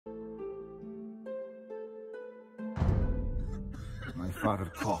My father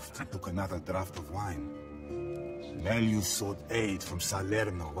coughed and took another draught of wine. Melius sought aid from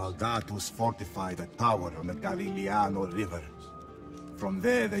Salerno, while Datus fortified a tower on the Garigliano River. From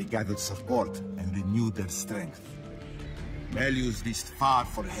there they gathered support and renewed their strength. Melius reached far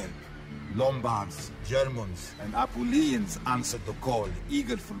for help. Lombards, Germans, and Apulians answered the call,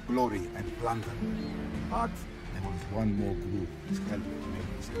 eager for glory and plunder. But there was one more group whose help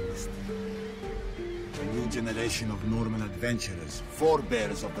Melius enlisted. A new generation of Norman adventurers,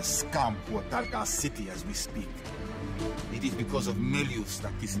 forebears of the scum who attack our city as we speak. It is because of Melius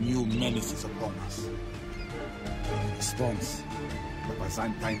that this new menace is upon us. In response, the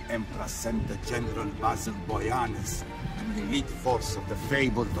Byzantine Emperor sent the General Basil Boianus, an elite force of the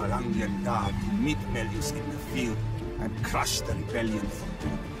fabled Varangian Guard, to meet Melius in the field and crush the rebellion from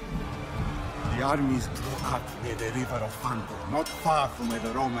Turkey. The armies drew up near the river of Fanto, not far from where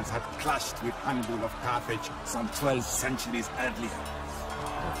the Romans had clashed with Hannibal of Carthage some 12 centuries earlier.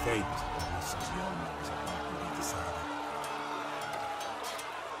 The fate was beyond to be decided.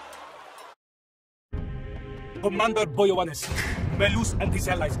 Commander Boioannes, Melius and his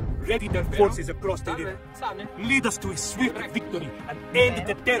allies ready their forces across the river. Lead us to a swift victory and end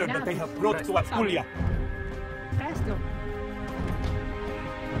the terror that they have brought to Apulia. Presto.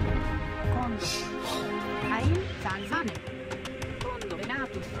 Condo. Ain, Salvane. Condo.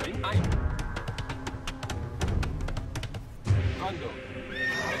 Venatus. Ain. Condo.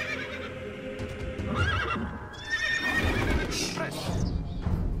 Presto.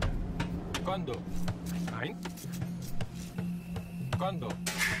 Condo. Ain. Condo.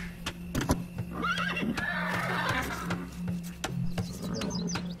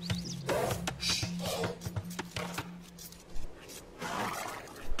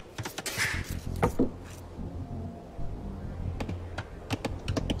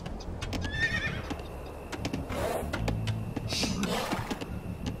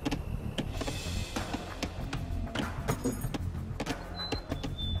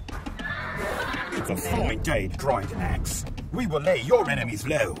 It's a fine day to grind an axe. We will lay your enemies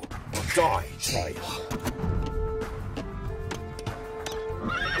low, or die trying.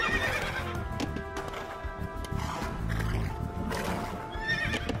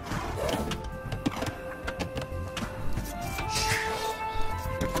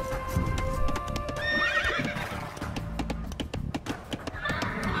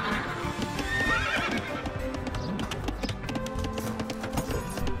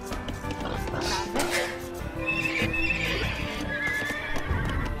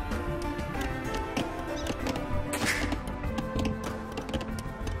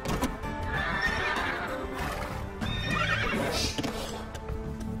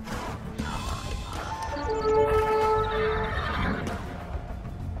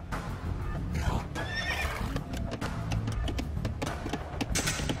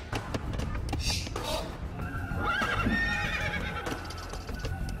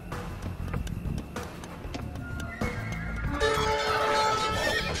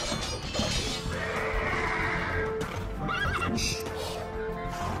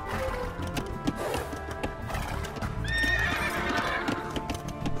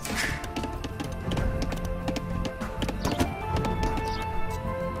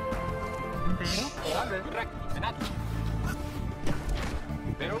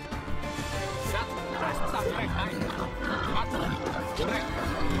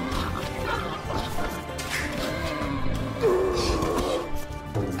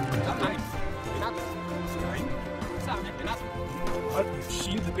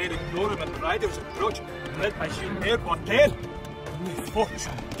 Shield-bearing Norman riders approach, led by Gilbert Bortel. May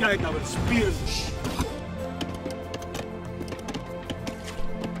fortune guide our spears.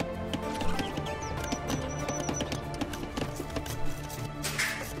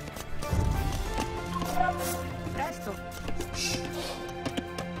 Presto.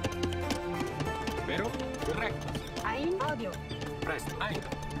 Vero? Corretto. Ain, odio. Presto. Ain.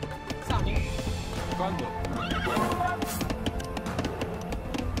 Sani. Quando?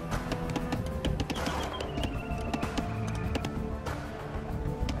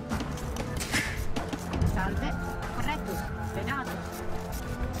 Salve. Corretto. Venatus.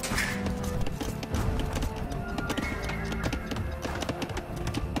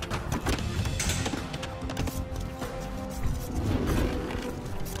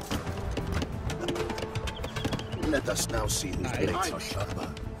 Let us now see whose blades are sharper.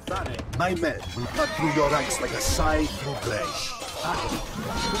 My men will cut through your ranks like a scythe through clay.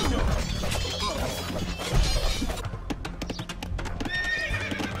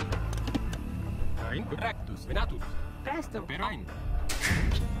 Ain. Rectus. Venatus. Presto. Pero Ain.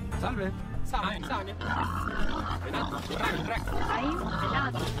 Salve. Sane. Sane. Venato. Corretto. Ain,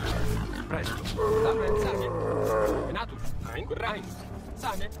 venato. Presto. Salve. Sane. Venatus. Ein. Correttus.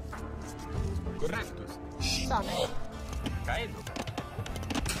 Sane. Correctus. Sane. Caedo.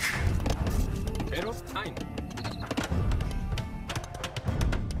 Pero. Ein.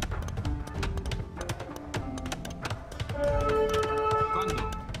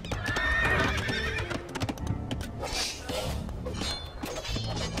 Quando?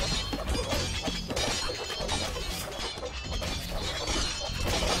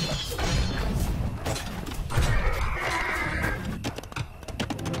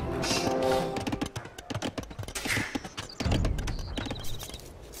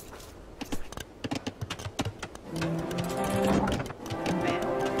 Vero.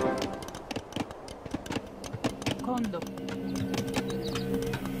 Condo.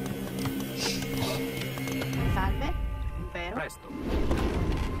 Salve. Vero. Presto.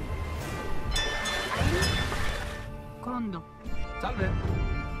 Ain. Condo. Salve.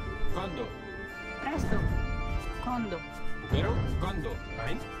 Quando? Presto. Condo. Vero? Quando?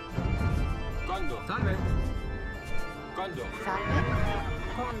 Ein? Quando? Salve. Quando? Salve.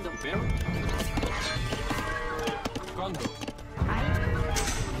 Condo. Vero? Quando? Ain.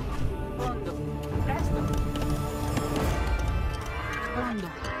 Condo. Presto. Condo.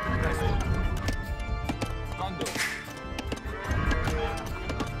 Presto. Quando?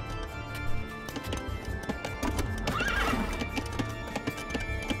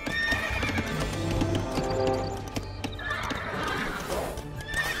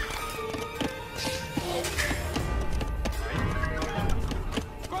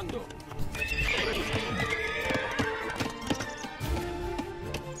 Quando?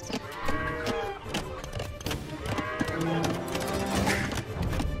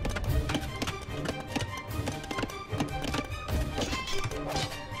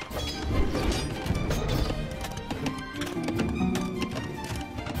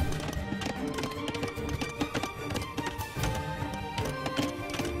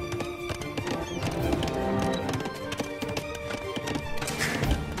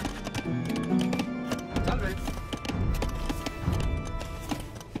 Salve.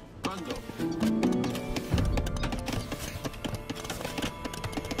 Quando?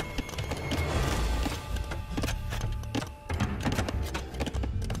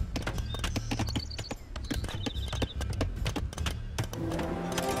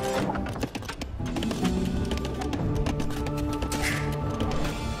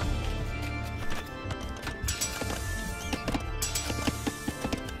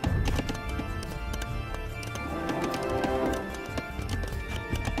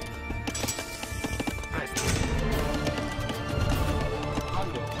 Presto.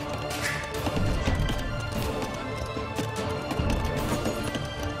 Quando?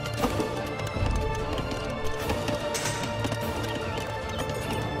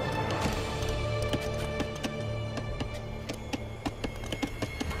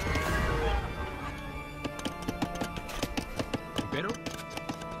 Vero?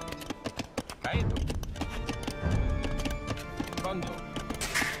 Caedo. Quando?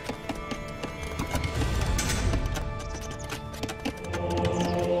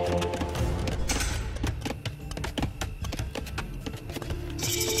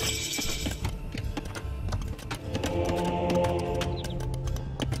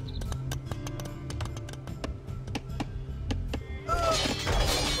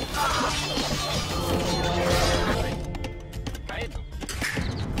 Caedo.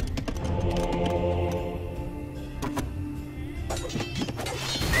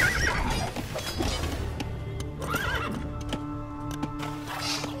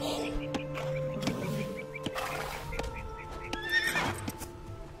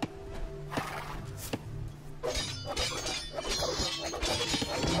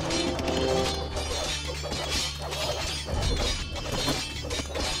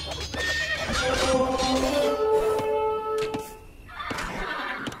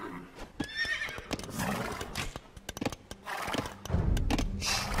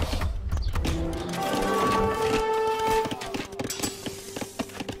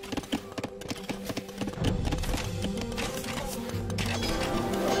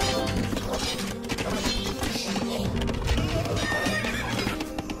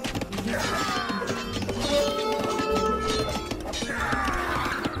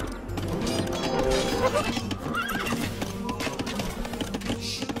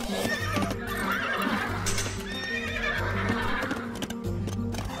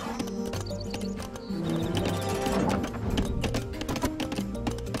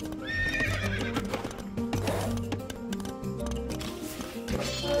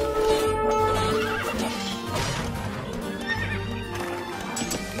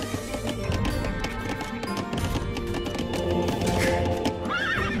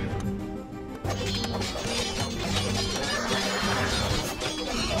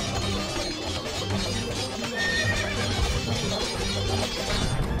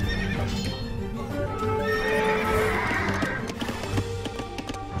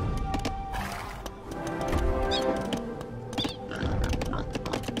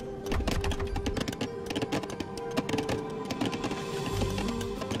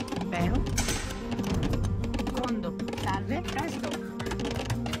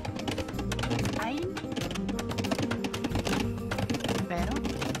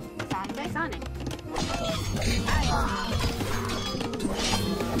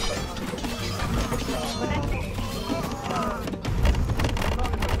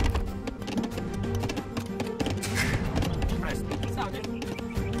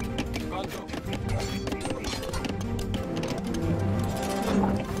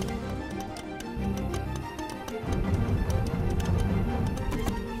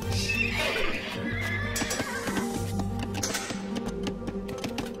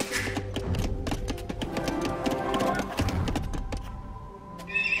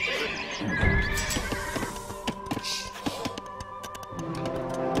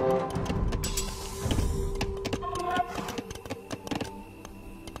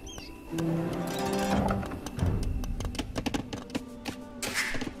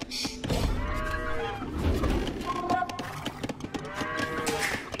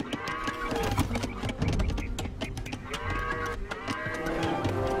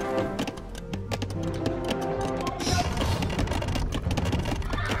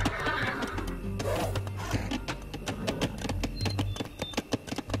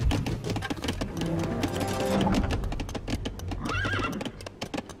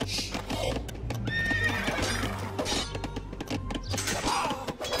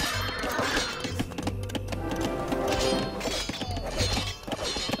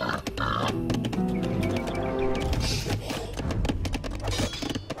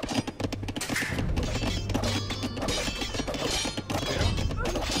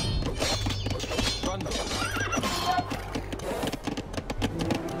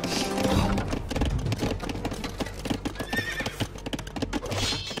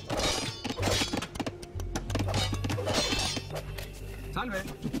 Salve.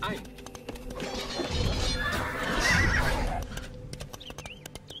 Ein.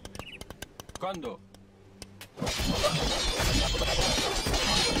 Quando?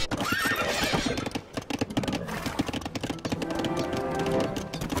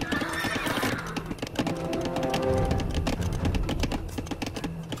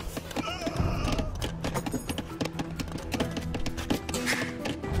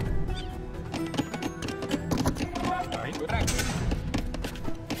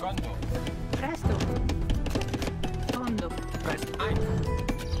 Quando? Presto. Fondo. Presto. Ein.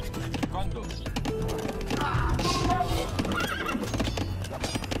 Quando?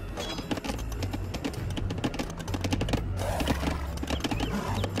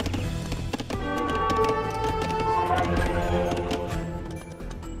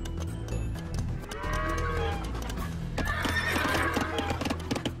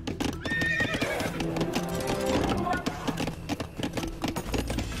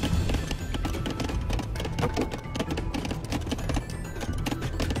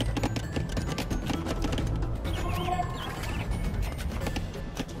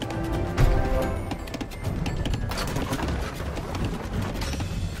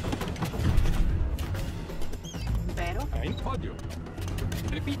 Vero? Ein. Podio.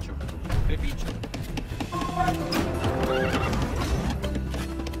 Repicio. Repicio.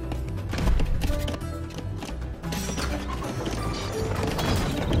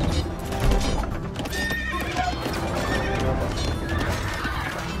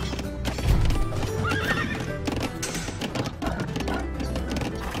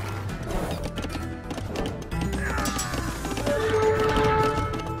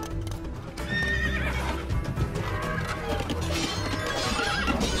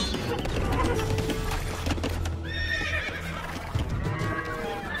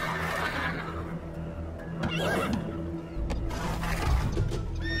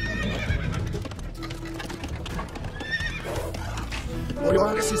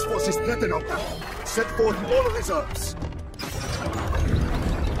 Orimagus' forces threaten us. Set forth all reserves.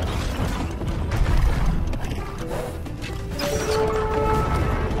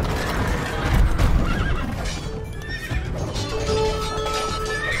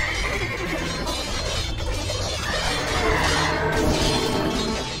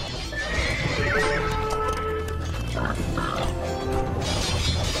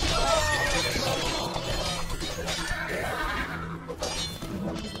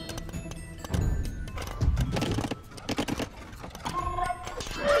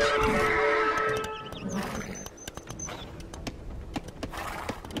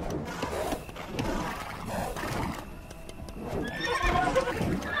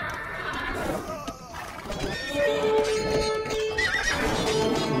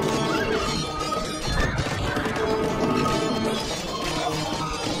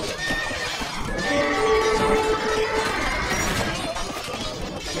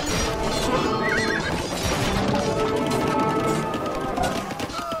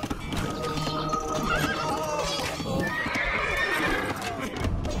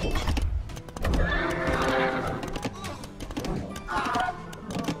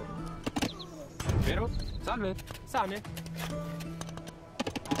 Sane?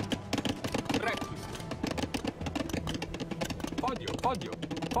 Rectus. Podio, podio,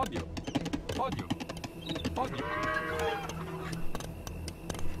 podio, podio, podio.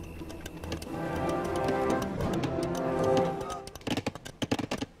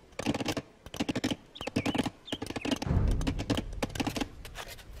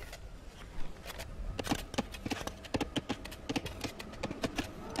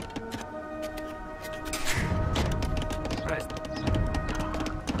 Presto.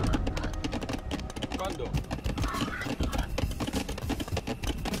 Quando?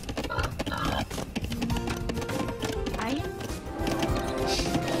 Hai?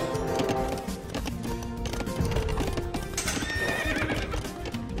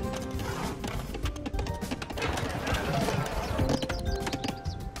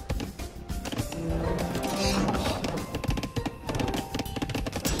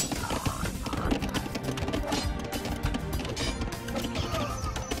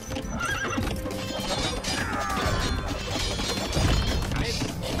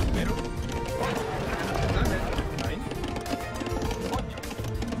 Vero? Sane? Nein? Podio.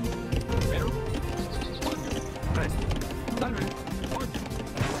 Vero? Podio. Presto. Salve. Podio.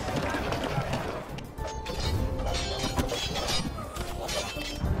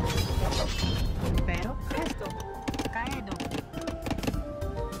 Vero? Presto. Caedo.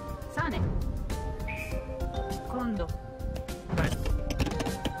 Sane. Condo. Presto.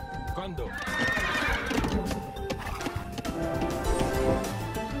 Quando?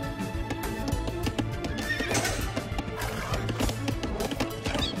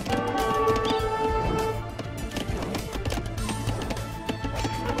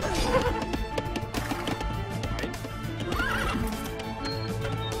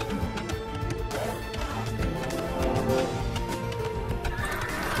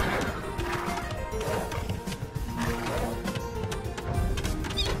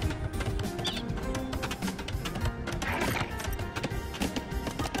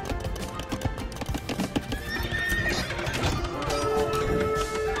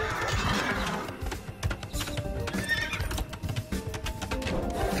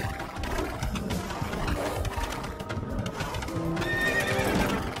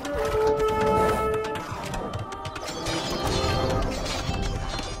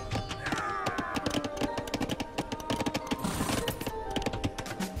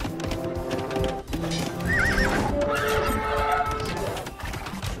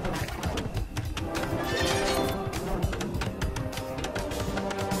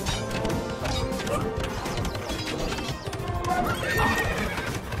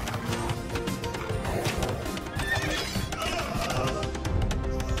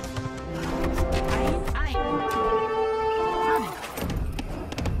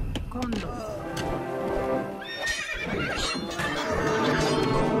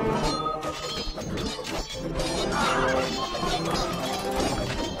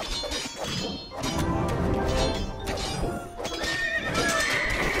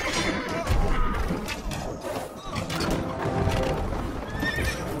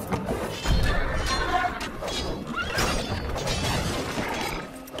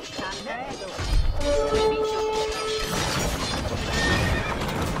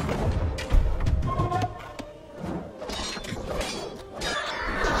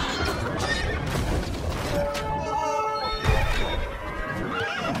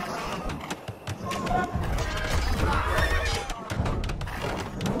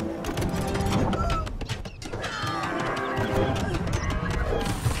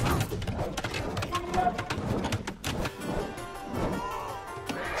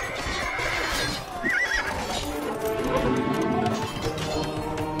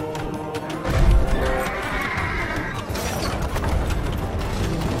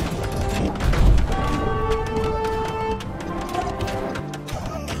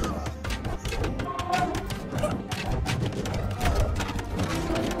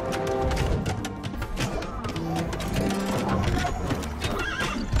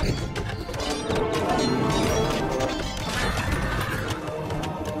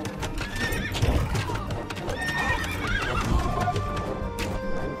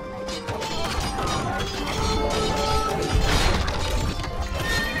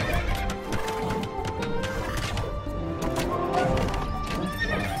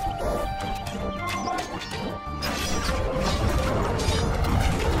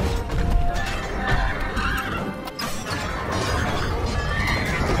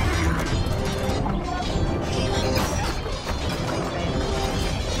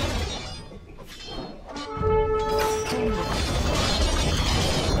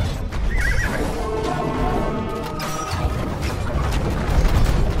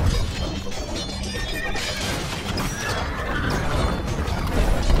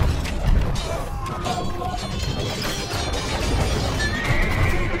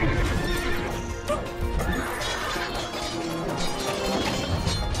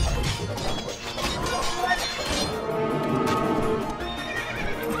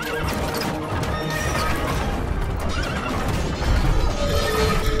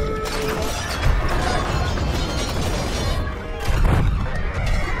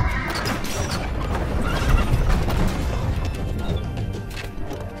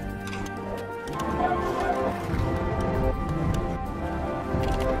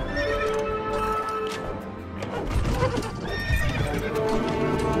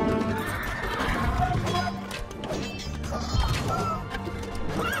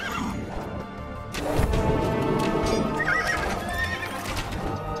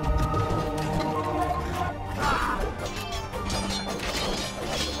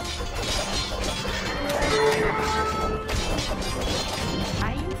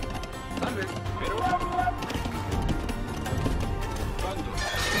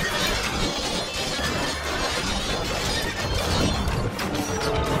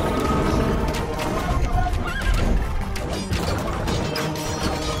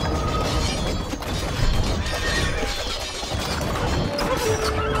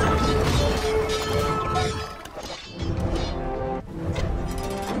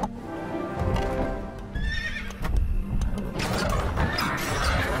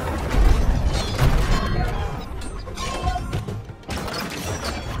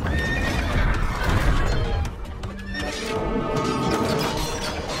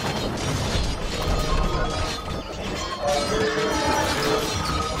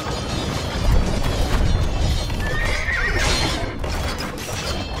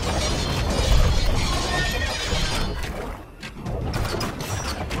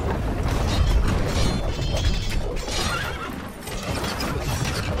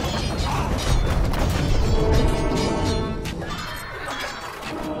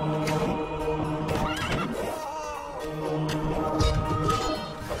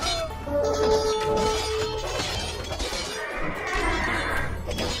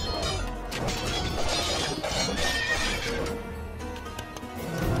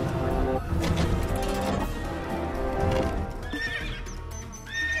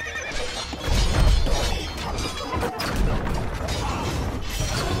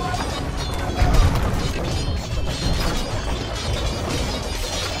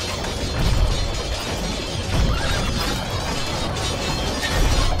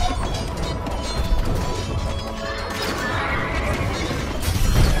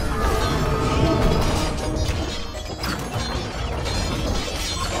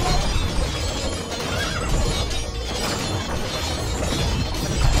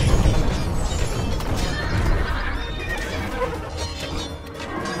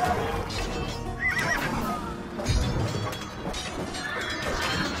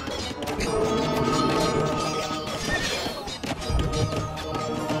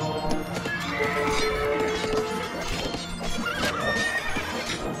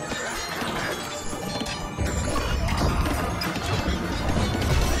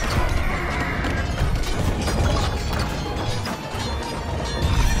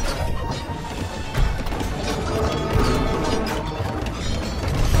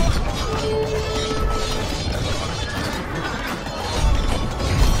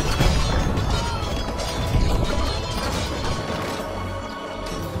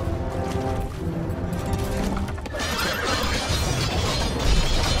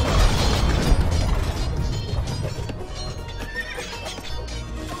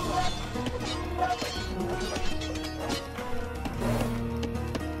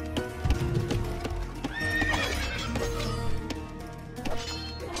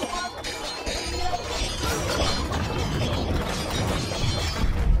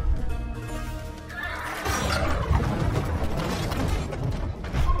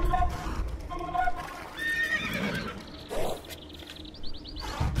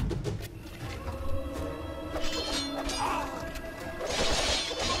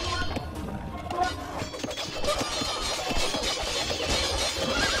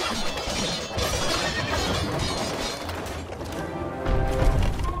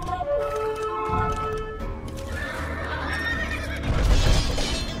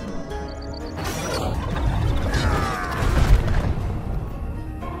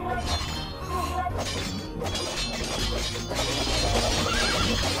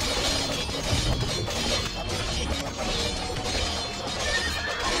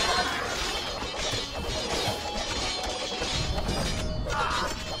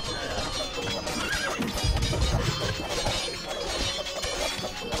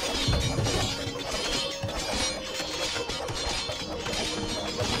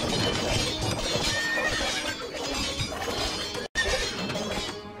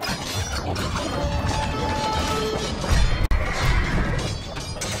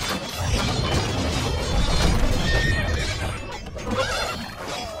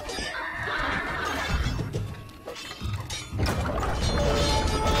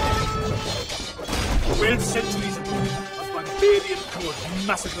 12 centuries ago, a barbarian horde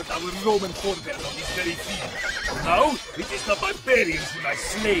massacred our Roman forebears on this very field. Now, it is the barbarians who lie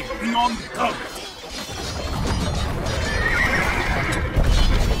slain beyond count.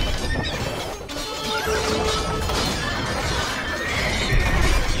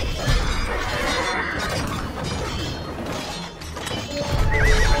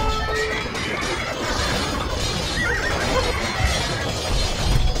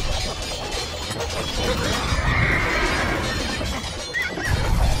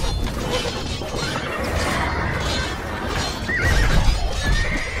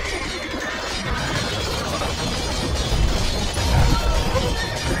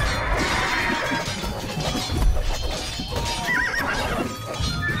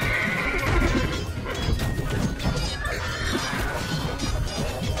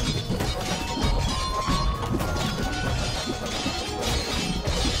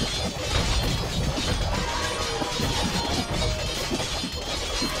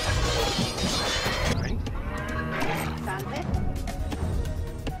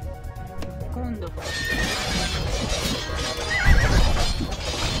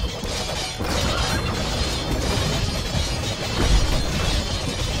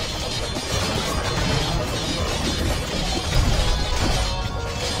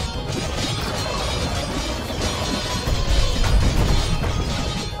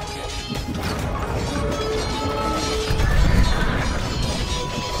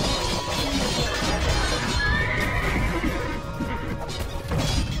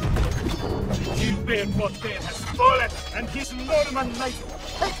 Gilbert has fallen, and his Norman knight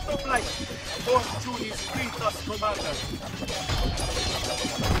takes the flight. Fortune is with us, Commander.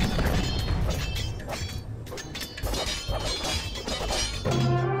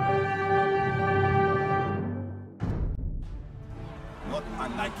 Not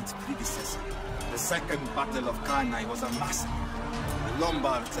unlike its predecessor, the Second Battle of Cannae was a massacre. The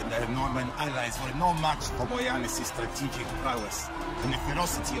Lombards and their Norman allies were no match for Boyanis' strategic prowess and the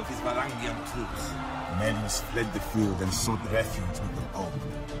ferocity of his Varangian troops. Melius fled the field and sought refuge with the Pope,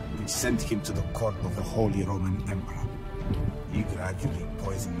 who sent him to the court of the Holy Roman Emperor. He gradually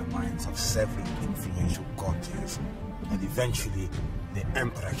poisoned the minds of several influential courtiers, and eventually the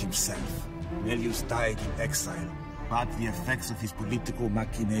Emperor himself. Melius died in exile, but the effects of his political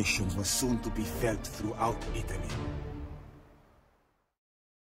machinations were soon to be felt throughout Italy.